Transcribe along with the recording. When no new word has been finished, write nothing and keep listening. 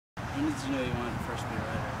When did you know you wanted to first be a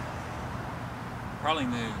writer? Probably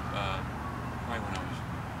knew, probably when I was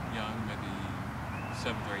young, maybe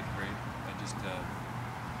 7th or 8th grade. I just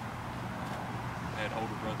had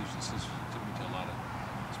older brothers and sisters that took me to a lot of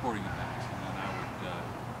sporting events, and then I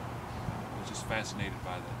was just fascinated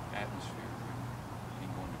by the atmosphere and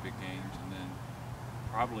going to big games. And then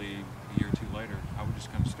probably a year or two later, I would just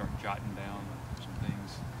kind of start jotting down some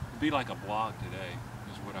things. It'd be like a blog today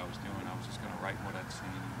is what I was doing. I was just kind of writing what I'd seen,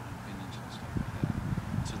 opinions and stuff like that.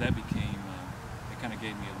 So that became, it kind of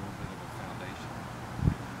gave me a little bit of a foundation.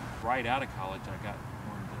 Right out of college, I got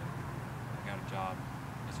a job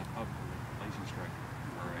as a public relations director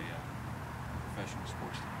for a professional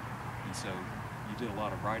sports team. And so you did a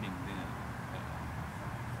lot of writing then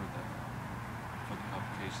for the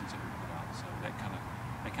publications that we put out. So that kind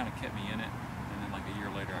of kept me in it. And then like a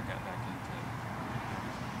year later, I got back into the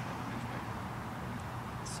newspaper.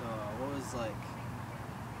 So what was like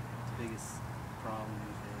the biggest problem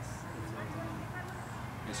with this?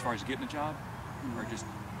 As far as getting a job, or just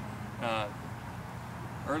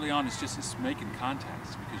early on, it's making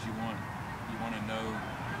contacts, because you want to know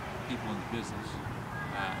people in the business.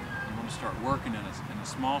 You want to start working in a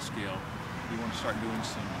small scale. You want to start doing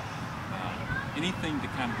some anything to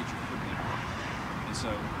kind of get your foot in the door. And so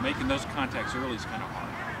making those contacts early is kind of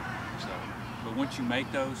hard. So, but once you make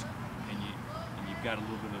those and you've got a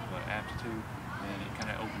little bit of aptitude, then it kind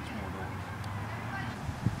of opens more doors.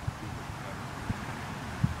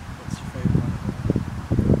 What's your favorite part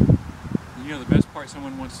of it? You know, the best part,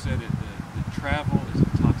 someone once said it, the travel is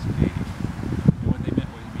intoxicating. And what they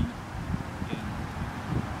meant was, in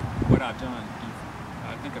what I've done,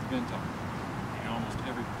 I think I've been to almost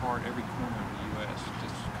every part, every corner of the U.S.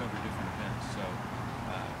 just to cover different events. So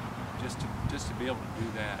just to be able to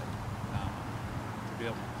do that, to be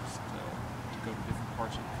able to go to different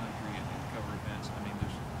parts of the country and cover events. I mean,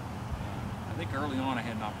 I think early on I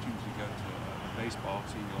had an opportunity to go to a baseball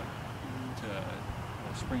team, to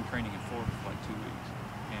spring training in Florida for like 2 weeks,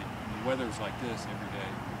 and the weather's like this every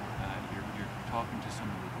day. You're talking to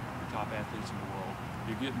some of the top athletes in the world.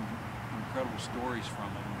 You're getting incredible stories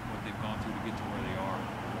from them, what they've gone through to get to where they are.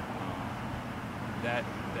 That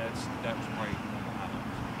was probably one of the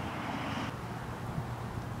highlights.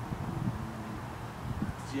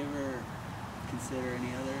 Did you ever consider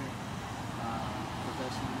any other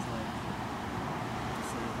professions like?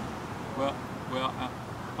 Well,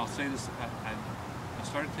 I'll say this. I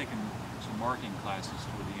started taking some marketing classes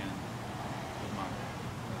toward the end of my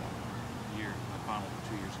my final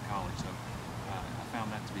 2 years of college, so I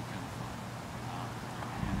found that to be kind of fun.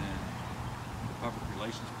 And then the public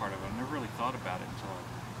relations part of it, I never really thought about it until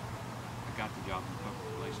I got the job in public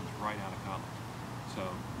relations right out of college. So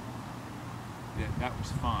that was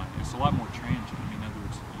fun. It's a lot more transient. I mean, in other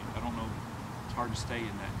words, I don't know, it's hard to stay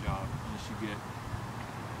in that job unless you get,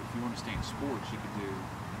 if you want to stay in sports, you could do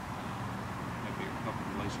maybe a public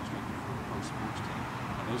relations director for a pro sports team.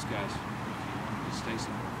 Now those guys, if you wanted to stay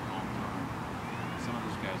somewhere for a long time, some of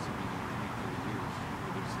those guys have been there for 20, 30 years.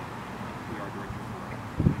 Whether it's a PR director for a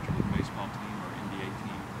Major League Baseball team or NBA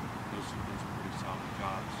team, those are pretty solid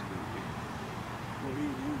jobs to do. What were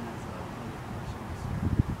you doing as a public relations?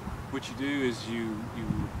 What you do is you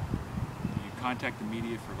contact the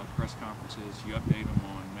media for like press conferences. You update them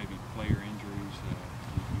on maybe player injuries.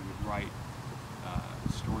 You would write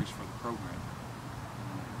stories for the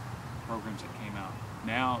programs that came out.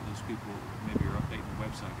 Now those people maybe are updating the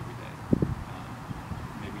website every day.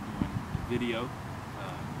 Maybe doing video,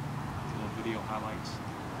 little video highlights,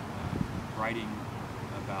 writing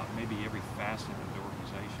about maybe every facet of the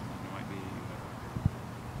organization. There might be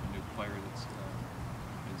a new player that's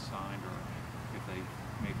been signed, or if they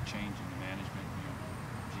made a change in the management,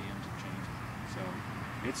 GMs have changed. So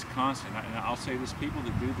it's constant. And I'll say this: people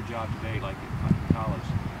that do the job today, like at college,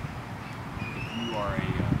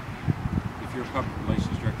 if you're a public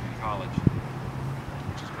relations director in college,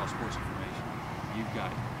 which is called sports information, you've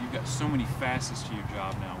got so many facets to your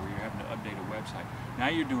job now, where you're having to update a website.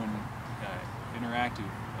 Now you're doing interactive,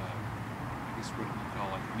 I guess what you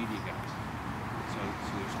call like media guys. So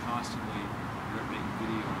there's constantly, you're updating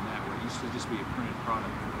video on that, where it used to just be a printed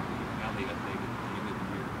product. Now they update it at the end of the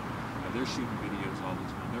year. They're shooting videos all the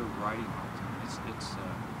time. They're writing all the time.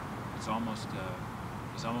 It's almost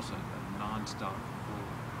a non-stop